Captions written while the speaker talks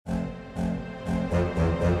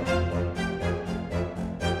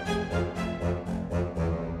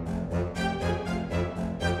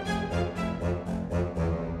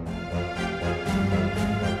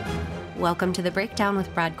Welcome to The Breakdown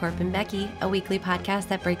with Brodkorb and Becky, a weekly podcast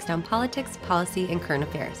that breaks down politics, policy, and current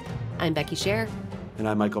affairs. I'm Becky Scherr. And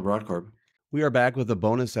I'm Michael Brodkorb. We are back with a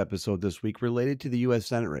bonus episode this week related to the U.S.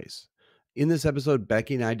 Senate race. In this episode,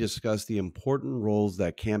 Becky and I discuss the important roles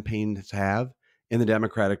that campaigns have in the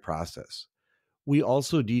democratic process. We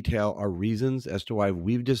also detail our reasons as to why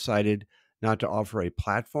we've decided not to offer a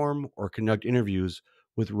platform or conduct interviews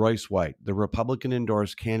with Royce White, the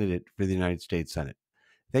Republican-endorsed candidate for the United States Senate.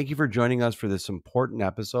 Thank you for joining us for this important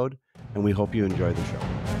episode, and we hope you enjoy the show.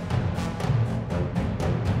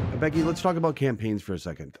 Becky, let's talk about campaigns for a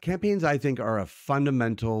second. Campaigns, I think, are a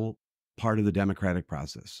fundamental part of the democratic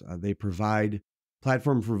process. They provide a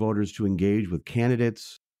platform for voters to engage with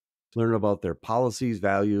candidates, learn about their policies,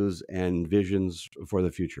 values, and visions for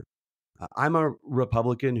the future. I'm a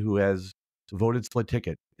Republican who has voted split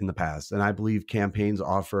ticket in the past, and I believe campaigns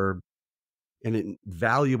offer an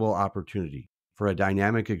invaluable opportunity for a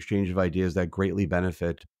dynamic exchange of ideas that greatly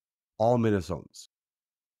benefit all Minnesotans.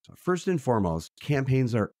 First and foremost,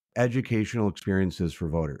 campaigns are educational experiences for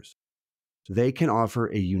voters. They can offer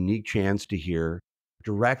a unique chance to hear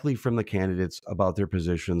directly from the candidates about their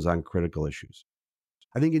positions on critical issues.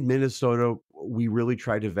 I think in Minnesota, we really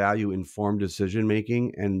try to value informed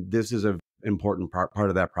decision-making, and this is an important part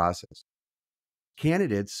of that process.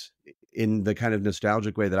 Candidates, in the kind of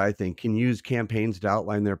nostalgic way that I think, can use campaigns to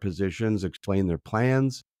outline their positions, explain their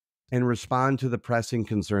plans, and respond to the pressing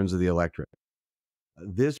concerns of the electorate.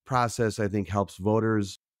 This process, I think, helps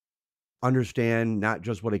voters understand not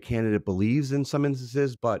just what a candidate believes in some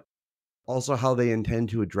instances, but also how they intend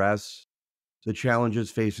to address the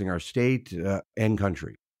challenges facing our state and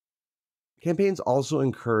country. Campaigns also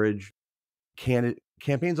encourage candidates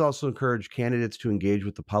to engage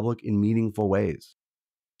with the public in meaningful ways.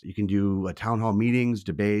 You can do town hall meetings,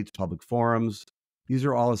 debates, public forums. These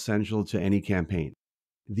are all essential to any campaign.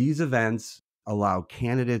 These events allow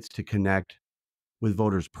candidates to connect with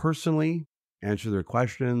voters personally, answer their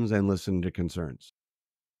questions, and listen to concerns.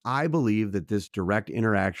 I believe that this direct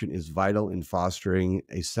interaction is vital in fostering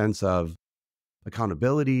a sense of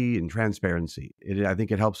accountability and transparency. I think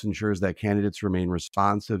it helps ensure that candidates remain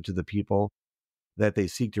responsive to the people that they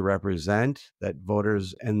seek to represent, that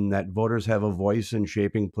voters have a voice in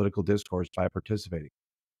shaping political discourse by participating.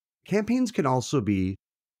 Campaigns can also be,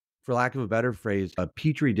 for lack of a better phrase, a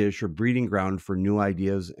petri dish or breeding ground for new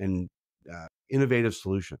ideas and innovative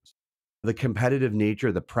solutions. The competitive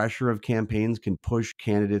nature, the pressure of campaigns can push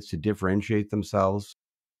candidates to differentiate themselves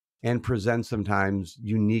and present sometimes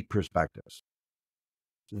unique perspectives.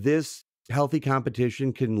 This healthy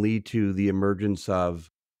competition can lead to the emergence of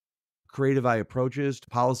creative approaches to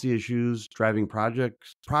policy issues, driving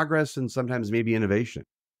progress, and sometimes maybe innovation.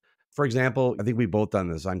 For example, I think we've both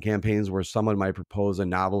done this on campaigns where someone might propose a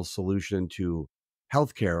novel solution to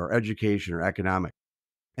healthcare or education or economic.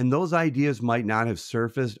 And those ideas might not have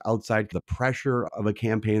surfaced outside the pressure of a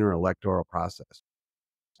campaign or electoral process.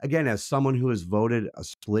 Again, as someone who has voted a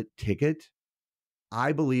split ticket,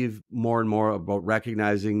 I believe more and more about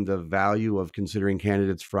recognizing the value of considering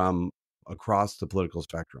candidates from across the political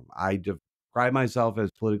spectrum. I describe myself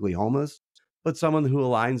as politically homeless, but someone who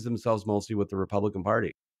aligns themselves mostly with the Republican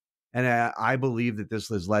Party. And I believe that this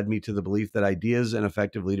has led me to the belief that ideas and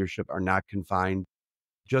effective leadership are not confined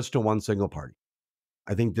just to one single party.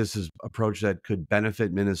 I think this is an approach that could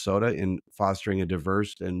benefit Minnesota in fostering a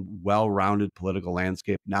diverse and well-rounded political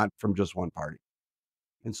landscape, not from just one party.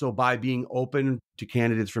 And so by being open to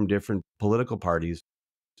candidates from different political parties,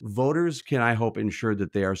 voters can, I hope, ensure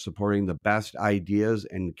that they are supporting the best ideas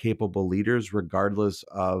and capable leaders, regardless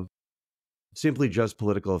of simply just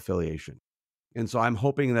political affiliation. And so I'm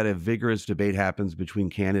hoping that a vigorous debate happens between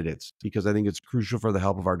candidates because I think it's crucial for the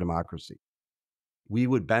health of our democracy. We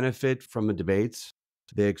would benefit from the debates.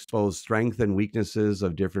 They expose strengths and weaknesses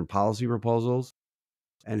of different policy proposals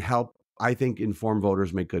and help, I think, inform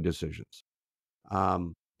voters make good decisions.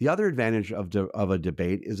 The other advantage of a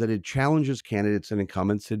debate is that it challenges candidates and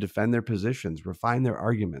incumbents to defend their positions, refine their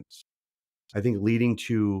arguments, I think leading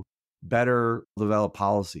to better developed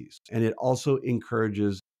policies. And it also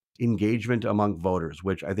encourages engagement among voters,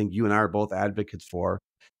 which I think you and I are both advocates for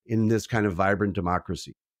in this kind of vibrant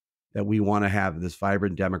democracy that we want to have, this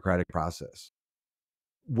vibrant democratic process.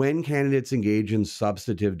 When candidates engage in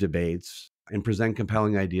substantive debates and present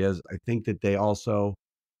compelling ideas, I think that they also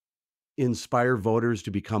inspire voters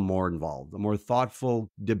to become more involved. A more thoughtful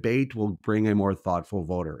debate will bring a more thoughtful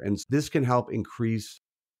voter. And this can help increase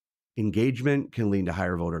engagement, can lead to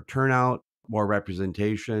higher voter turnout, more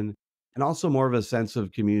representation, and also more of a sense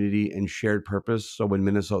of community and shared purpose. So when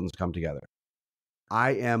Minnesotans come together,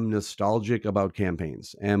 I am nostalgic about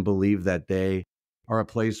campaigns and believe that they are a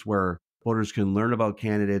place where Voters can learn about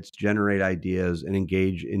candidates, generate ideas, and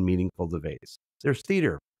engage in meaningful debates. There's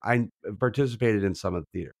theater. I participated in some of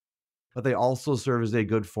the theater, but they also serve as a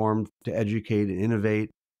good forum to educate and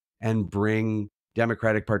innovate and bring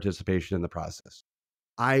democratic participation in the process.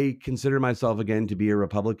 I consider myself, again, to be a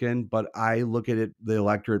Republican, but I look at the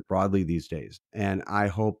electorate broadly these days. And I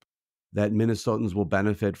hope that Minnesotans will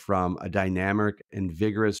benefit from a dynamic and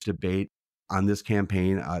vigorous debate on this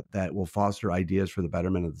campaign that will foster ideas for the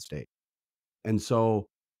betterment of the state. And so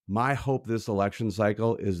my hope this election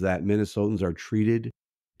cycle is that Minnesotans are treated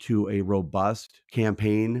to a robust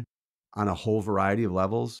campaign on a whole variety of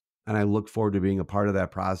levels. And I look forward to being a part of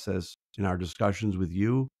that process in our discussions with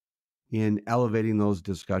you in elevating those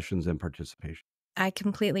discussions and participation. I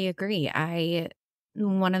completely agree.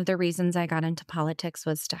 One of the reasons I got into politics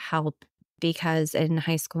was to help, because in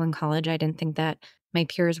high school and college, I didn't think that my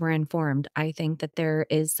peers were informed. I think that there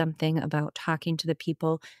is something about talking to the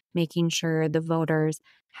people, making sure the voters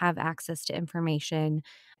have access to information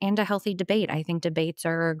and a healthy debate. I think debates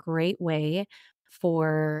are a great way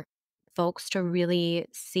for folks to really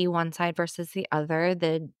see one side versus the other,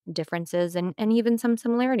 the differences and even some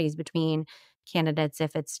similarities between candidates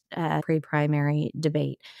if it's a pre-primary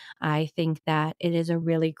debate. I think that it is a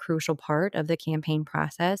really crucial part of the campaign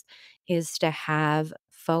process is to have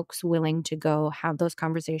folks willing to go have those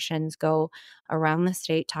conversations, go around the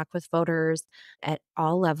state, talk with voters at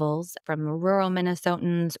all levels, from rural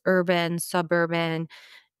Minnesotans, urban, suburban,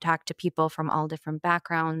 talk to people from all different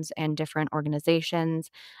backgrounds and different organizations.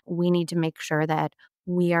 We need to make sure that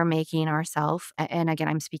we are making ourselves, and again,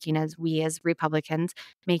 I'm speaking as we as Republicans,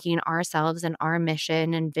 making ourselves and our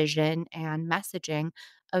mission and vision and messaging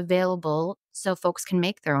available so folks can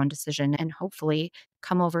make their own decision and hopefully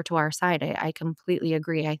come over to our side. I completely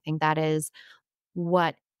agree. I think that is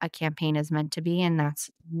what a campaign is meant to be, and that's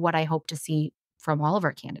what I hope to see from all of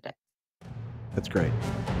our candidates. That's great.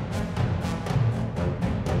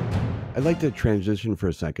 I'd like to transition for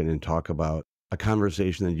a second and talk about a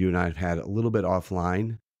conversation that you and I have had a little bit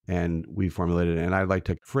offline and we formulated. And I'd like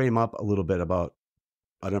to frame up a little bit about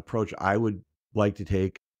an approach I would like to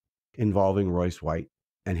take involving Royce White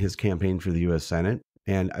and his campaign for the U.S. Senate.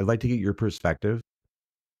 And I'd like to get your perspective.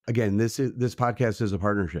 Again, this podcast is a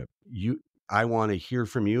partnership. I want to hear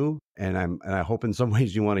from you, and I hope in some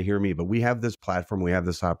ways you want to hear me. But we have this platform, we have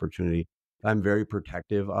this opportunity. I'm very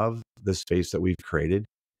protective of the space that we've created.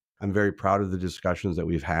 I'm very proud of the discussions that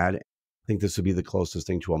we've had. I think this would be the closest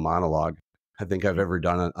thing to a monologue I think I've ever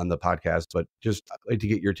done on the podcast. But just I'd like to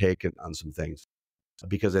get your take on some things,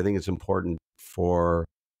 because I think it's important for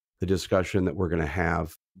the discussion that we're going to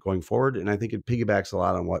have going forward. And I think it piggybacks a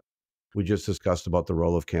lot on what we just discussed about the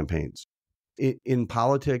role of campaigns. In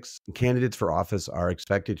politics, candidates for office are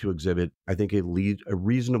expected to exhibit, I think, a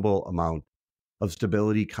reasonable amount of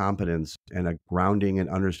stability, competence, and a grounding and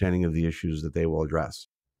understanding of the issues that they will address.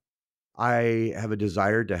 I have a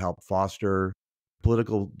desire to help foster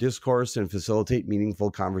political discourse and facilitate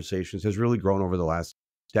meaningful conversations has really grown over the last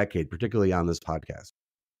decade, particularly on this podcast.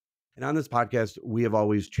 And on this podcast, we have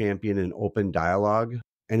always championed an open dialogue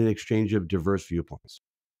and an exchange of diverse viewpoints.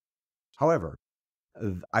 However,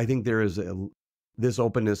 I think this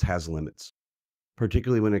openness has limits,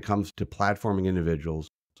 particularly when it comes to platforming individuals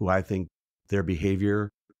who I think their behavior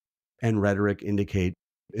and rhetoric indicate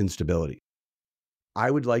instability. I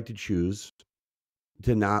would like to choose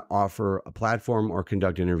to not offer a platform or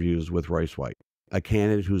conduct interviews with Royce White, a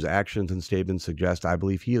candidate whose actions and statements suggest I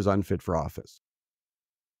believe he is unfit for office.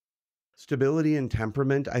 Stability and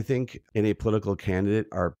temperament, I think, in a political candidate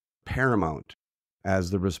are paramount,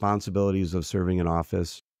 as the responsibilities of serving in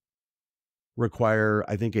office require,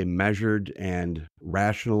 I think, a measured and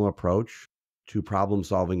rational approach to problem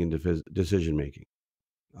solving and decision making.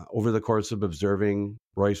 Over the course of observing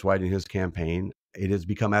Royce White and his campaign, it has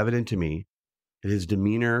become evident to me that his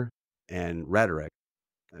demeanor and rhetoric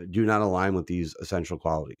do not align with these essential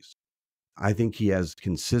qualities. I think he has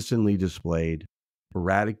consistently displayed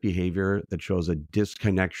erratic behavior that shows a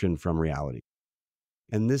disconnection from reality.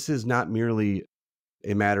 And this is not merely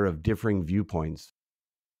a matter of differing viewpoints,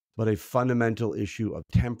 but a fundamental issue of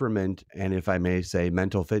temperament and, if I may say,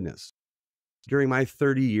 mental fitness. During my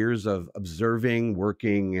 30 years of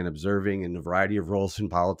working in a variety of roles in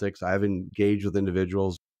politics, I've engaged with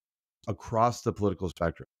individuals across the political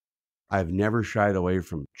spectrum. I've never shied away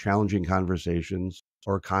from challenging conversations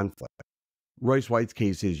or conflict. Royce White's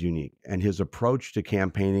case is unique, and his approach to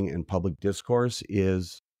campaigning and public discourse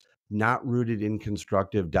is not rooted in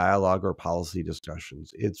constructive dialogue or policy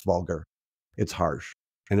discussions. It's vulgar, it's harsh,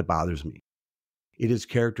 and it bothers me. It is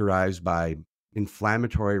characterized by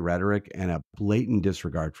inflammatory rhetoric and a blatant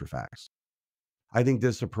disregard for facts. I think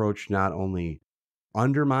this approach not only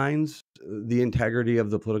undermines the integrity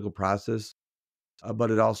of the political process,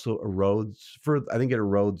 but it also I think it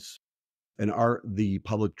erodes the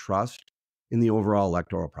public trust in the overall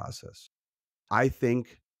electoral process. I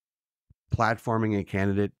think platforming a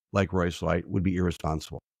candidate like Royce White would be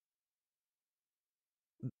irresponsible.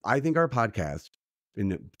 I think our podcast,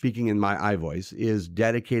 speaking in my I voice, is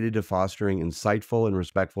dedicated to fostering insightful and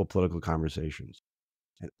respectful political conversations.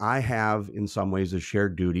 And I have, in some ways, a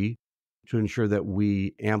shared duty to ensure that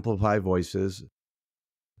we amplify voices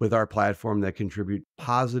with our platform that contribute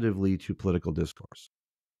positively to political discourse.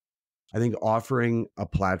 I think offering a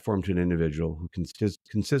platform to an individual who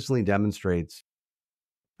consistently demonstrates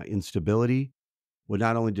instability would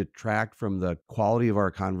not only detract from the quality of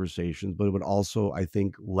our conversations, but it would also, I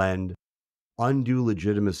think, lend undue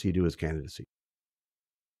legitimacy to his candidacy.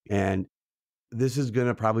 And this is going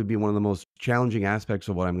to probably be one of the most challenging aspects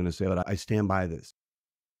of what I'm going to say, but I stand by this.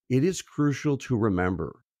 It is crucial to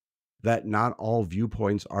remember that not all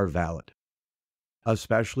viewpoints are valid,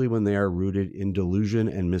 especially when they are rooted in delusion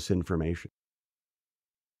and misinformation.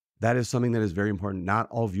 That is something that is very important. Not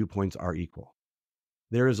all viewpoints are equal.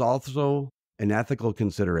 There is also an ethical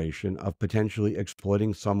consideration of potentially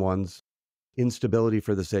exploiting someone's instability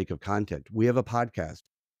for the sake of content. We have a podcast,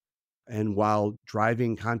 and while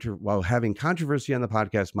having controversy on the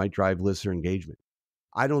podcast might drive listener engagement,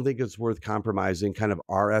 I don't think it's worth compromising kind of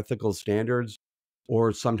our ethical standards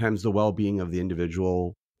or sometimes the well-being of the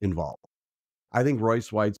individual involved. I think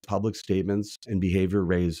Royce White's public statements and behavior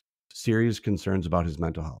raise serious concerns about his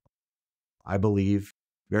mental health. I believe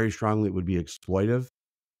very strongly it would be exploitive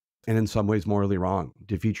and in some ways morally wrong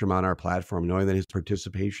to feature him on our platform, knowing that his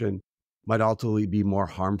participation might ultimately be more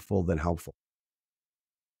harmful than helpful.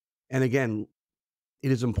 And again,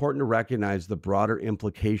 it is important to recognize the broader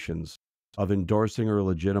implications of endorsing or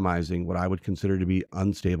legitimizing what I would consider to be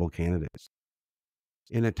unstable candidates.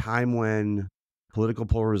 In a time when political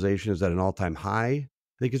polarization is at an all-time high, I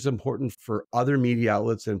think it's important for other media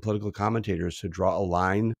outlets and political commentators to draw a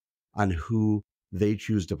line on who they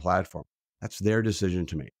choose to platform. That's their decision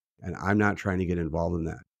to make, and I'm not trying to get involved in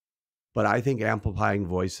that. But I think amplifying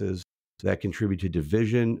voices that contribute to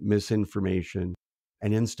division, misinformation,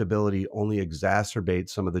 and instability only exacerbates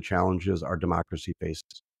some of the challenges our democracy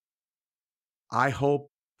faces. I hope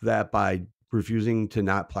that by refusing to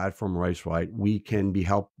not platform Royce White, we can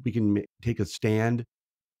take a stand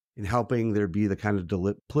in helping there be the kind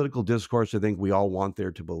of political discourse I think we all want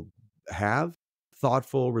there to have,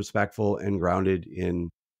 thoughtful, respectful, and grounded in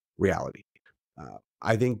reality.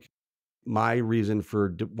 I think my reason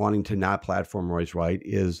for wanting to not platform Royce White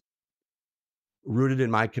is rooted in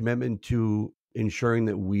my commitment to ensuring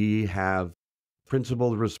that we have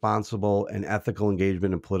principled, responsible, and ethical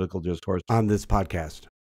engagement in political discourse on this podcast.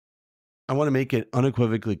 I want to make it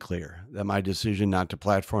unequivocally clear that my decision not to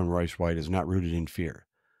platform Royce White is not rooted in fear.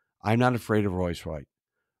 I'm not afraid of Royce White.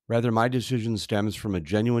 Rather, my decision stems from a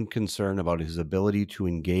genuine concern about his ability to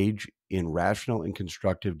engage in rational and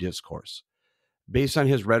constructive discourse. Based on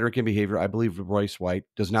his rhetoric and behavior, I believe Royce White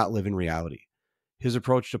does not live in reality. His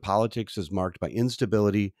approach to politics is marked by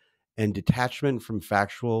instability and detachment from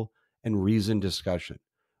factual and reasoned discussion,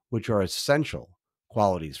 which are essential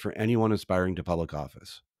qualities for anyone aspiring to public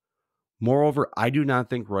office. Moreover, I do not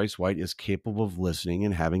think Royce White is capable of listening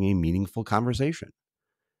and having a meaningful conversation.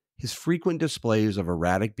 His frequent displays of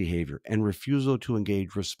erratic behavior and refusal to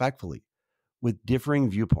engage respectfully with differing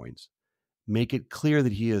viewpoints make it clear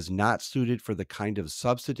that he is not suited for the kind of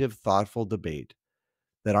substantive, thoughtful debate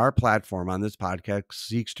that our platform on this podcast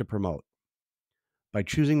seeks to promote. By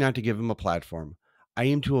choosing not to give him a platform, I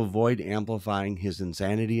aim to avoid amplifying his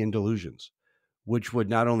insanity and delusions, which would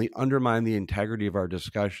not only undermine the integrity of our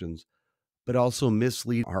discussions, but also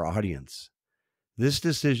mislead our audience. This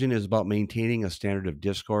decision is about maintaining a standard of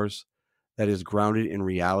discourse that is grounded in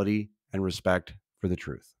reality and respect for the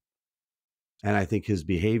truth. And I think his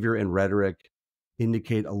behavior and rhetoric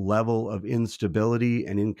indicate a level of instability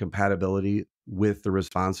and incompatibility with the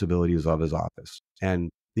responsibilities of his office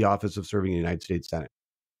and the office of serving in the United States Senate.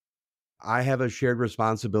 I have a shared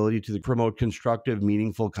responsibility to promote constructive,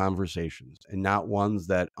 meaningful conversations and not ones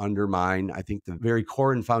that undermine, I think, the very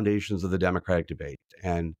core and foundations of the democratic debate.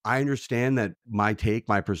 And I understand that my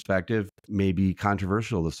perspective may be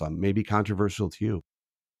controversial to some, may be controversial to you.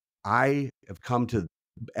 I have come to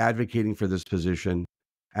advocating for this position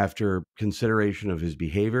after consideration of his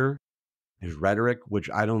behavior, his rhetoric, which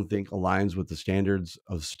I don't think aligns with the standards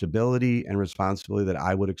of stability and responsibility that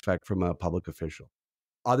I would expect from a public official.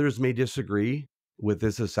 Others may disagree with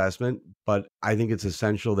this assessment, but I think it's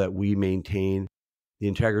essential that we maintain the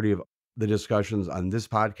integrity of the discussions on this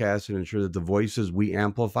podcast and ensure that the voices we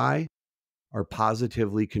amplify are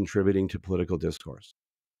positively contributing to political discourse.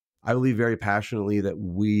 I believe very passionately that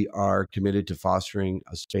we are committed to fostering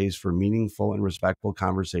a space for meaningful and respectful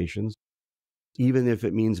conversations, even if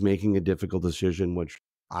it means making a difficult decision, which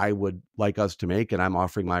I would like us to make, and I'm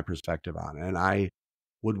offering my perspective on it. And I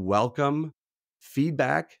would welcome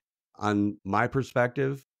feedback on my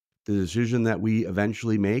perspective, the decision that we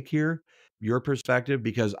eventually make here, your perspective,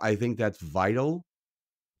 because I think that's vital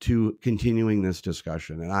to continuing this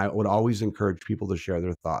discussion. And I would always encourage people to share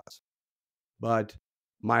their thoughts. But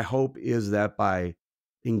my hope is that by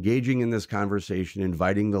engaging in this conversation,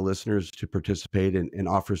 inviting the listeners to participate and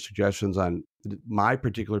offer suggestions on my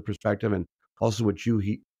particular perspective and also what you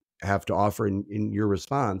have to offer in your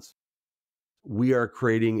response, we are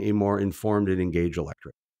creating a more informed and engaged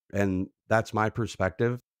electorate. And that's my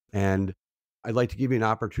perspective. And I'd like to give you an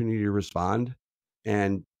opportunity to respond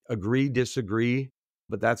and agree, disagree,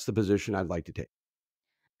 but that's the position I'd like to take.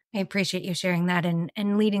 I appreciate you sharing that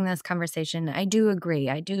and leading this conversation. I do agree.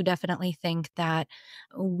 I do definitely think that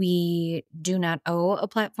we do not owe a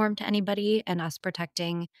platform to anybody, and us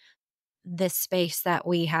protecting this space that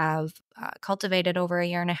we have cultivated over a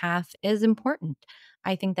year and a half is important.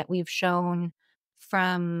 I think that we've shown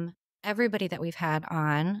from everybody that we've had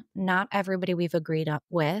on, not everybody we've agreed up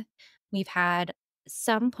with. We've had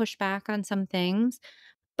some pushback on some things,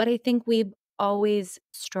 but I think we've always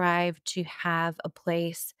strived to have a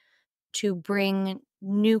place to bring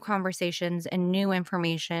new conversations and new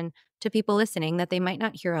information to people listening that they might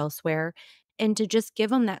not hear elsewhere, and to just give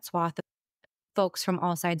them that swath of folks from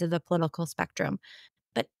all sides of the political spectrum.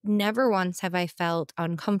 But never once have I felt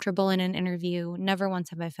uncomfortable in an interview. Never once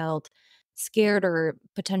have I felt scared or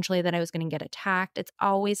potentially that I was going to get attacked. It's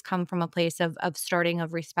always come from a place of starting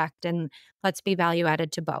of respect and let's be value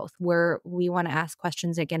added to both, where we want to ask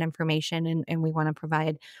questions and get information, and we want to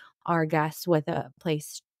provide our guests with a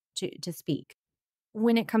place to speak.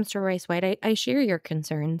 When it comes to Royce White, I share your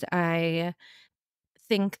concerns. I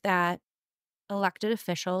think that elected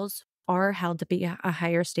officials are held to be a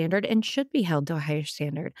higher standard and should be held to a higher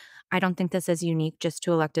standard. I don't think this is unique just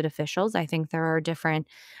to elected officials. I think there are different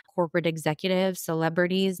corporate executives,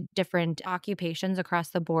 celebrities, different occupations across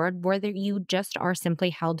the board where you just are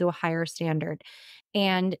simply held to a higher standard.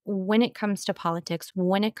 And when it comes to politics,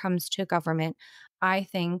 when it comes to government, I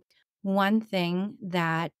think one thing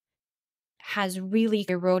that has really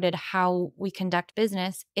eroded how we conduct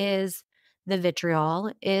business is the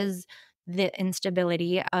vitriol, is the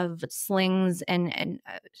instability of slings and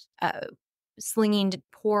slinging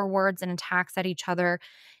poor words and attacks at each other,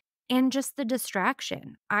 and just the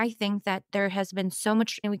distraction. I think that there has been so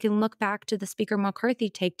much, and we can look back to the Speaker McCarthy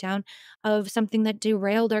takedown of something that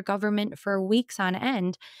derailed our government for weeks on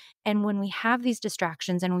end. And when we have these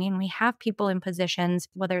distractions and when we have people in positions,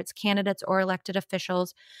 whether it's candidates or elected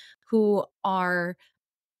officials, who are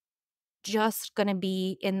just going to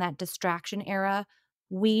be in that distraction era,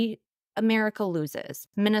 America loses.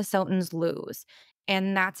 Minnesotans lose.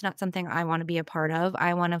 And that's not something I want to be a part of.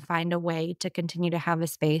 I want to find a way to continue to have a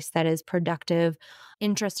space that is productive,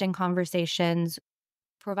 interesting conversations,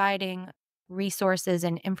 providing resources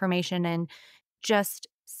and information and just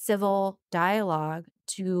civil dialogue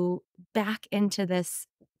to back into this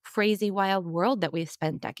crazy wild world that we've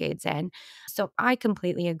spent decades in. So I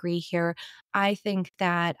completely agree here. I think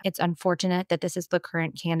that it's unfortunate that this is the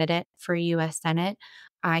current candidate for US Senate.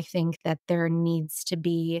 I think that there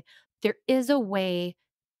is a way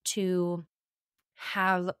to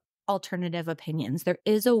have alternative opinions. There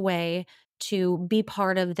is a way to be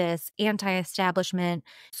part of this anti-establishment,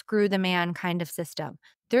 screw the man kind of system.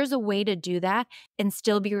 There's a way to do that and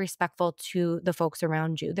still be respectful to the folks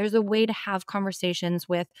around you. There's a way to have conversations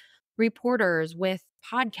with reporters, with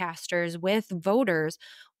podcasters, with voters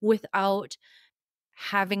without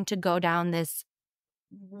having to go down this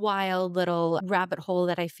wild little rabbit hole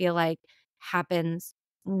that I feel like happens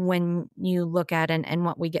when you look at and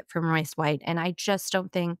what we get from Royce White. And I just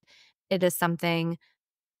don't think it is something.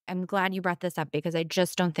 I'm glad you brought this up because I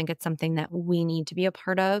just don't think it's something that we need to be a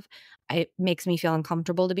part of. It makes me feel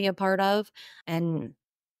uncomfortable to be a part of. And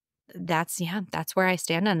that's where I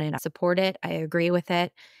stand on it. I support it. I agree with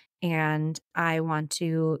it. And I want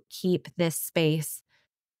to keep this space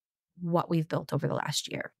what we've built over the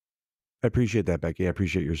last year. I appreciate that, Becky. I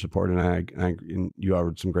appreciate your support, and you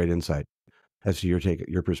offered some great insight as to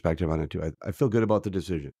your perspective on it too. I feel good about the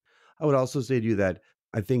decision. I would also say to you that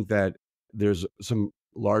I think that there's some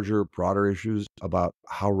larger, broader issues about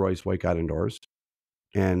how Royce White got endorsed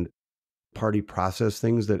and party process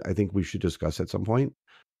things that I think we should discuss at some point.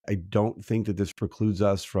 I don't think that this precludes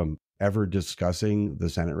us from ever discussing the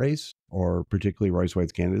Senate race or particularly Royce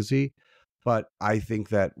White's candidacy. But I think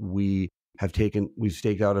that we've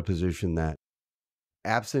staked out a position that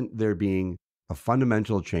absent there being a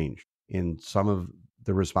fundamental change in some of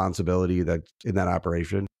the responsibility that's in that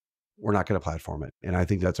operation, we're not going to platform it. And I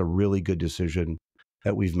think that's a really good decision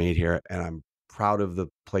that we've made here. And I'm proud of the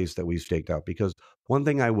place that we've staked out, because one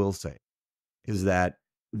thing I will say is that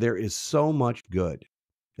there is so much good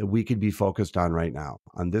that we could be focused on right now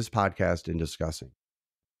on this podcast and discussing.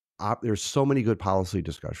 There's so many good policy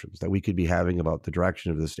discussions that we could be having about the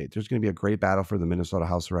direction of the state. There's going to be a great battle for the Minnesota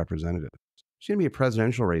House of Representatives. There's going to be a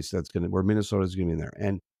presidential race where Minnesota is going to be in there.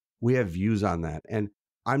 And we have views on that. And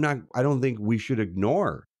I don't think we should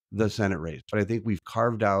ignore the Senate race, but I think we've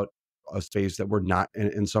carved out a space that we're not,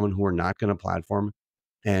 and someone who we're not going to platform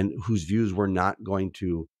and whose views we're not going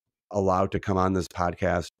to allow to come on this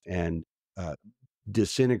podcast and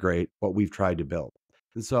disintegrate what we've tried to build.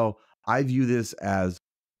 And so I view this as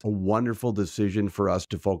a wonderful decision for us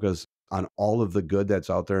to focus on all of the good that's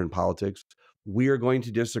out there in politics. We are going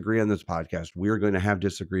to disagree on this podcast. We are going to have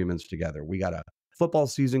disagreements together. We got a football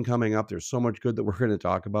season coming up. There's so much good that we're going to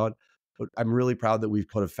talk about. But I'm really proud that we've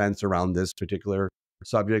put a fence around this particular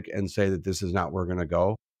subject and say that this is not where we're going to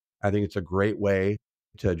go. I think it's a great way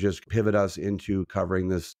to just pivot us into covering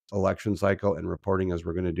this election cycle and reporting as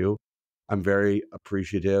we're going to do. I'm very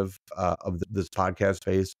appreciative of this podcast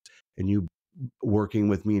space and you working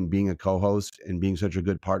with me and being a co-host and being such a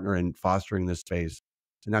good partner and fostering this space.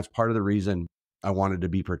 And that's part of the reason I wanted to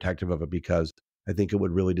be protective of it, because I think it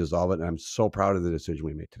would really dissolve it. And I'm so proud of the decision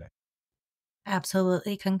we made today.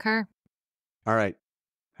 Absolutely concur. All right.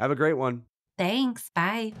 Have a great one. Thanks.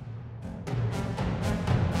 Bye.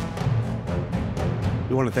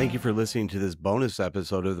 We want to thank you for listening to this bonus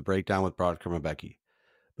episode of The Breakdown with Brodkorb and Becky.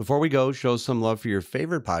 Before we go, show some love for your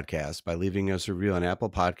favorite podcast by leaving us a review on Apple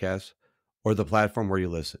Podcasts or the platform where you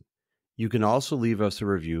listen. You can also leave us a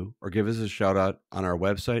review or give us a shout out on our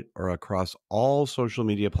website or across all social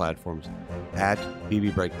media platforms at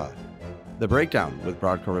BB BreakPod. The Breakdown with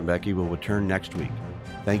Brodkorb and Becky will return next week.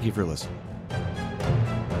 Thank you for listening.